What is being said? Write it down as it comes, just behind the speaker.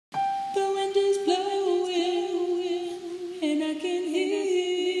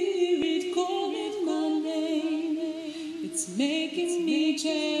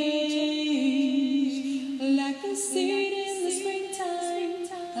change. Like a seed in the springtime,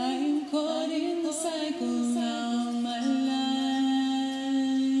 I am caught in the cycle now my life.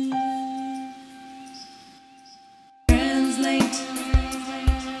 Translate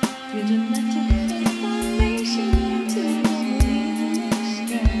your genetic information to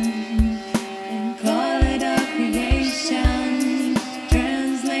and call it a creation.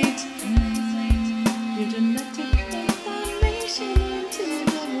 Translate your genetic information to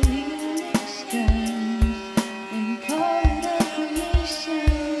and call it a creation.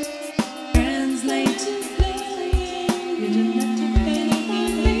 Translate your genetic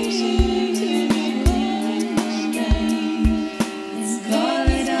information to and call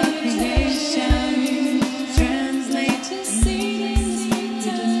it a creation. Translate your seed in the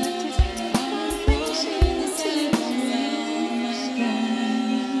genetic information to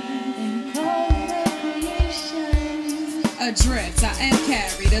and call it a creation. Adrift, I am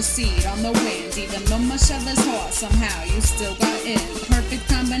carried a seed on the wind. Even though my shell is hard, somehow you still got in. Perfect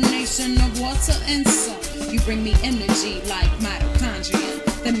combination of water and sun. You bring me energy like mitochondria.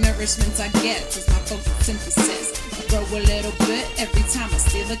 The nourishment I get is my photosynthesis. I grow a little bit every time I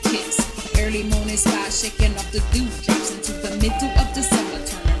steal a kiss. Early morning sky shaking off the dewdrops into the middle of the summer,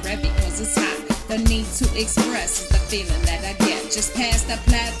 turning red because it's hot. The need to express is the feeling that I get. Just past the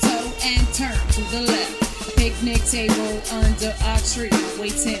plateau and turn to the left. Picnic table under a tree,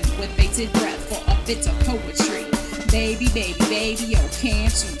 waiting with bated breath for a bit of poetry. Baby, baby, baby, oh can't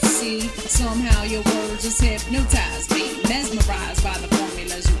you see? Somehow your words just hypnotize me. Mesmerized by the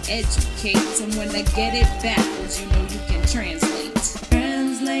formulas you educate. And when I get it backwards, you know you can translate.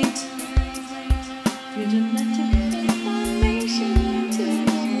 Translate.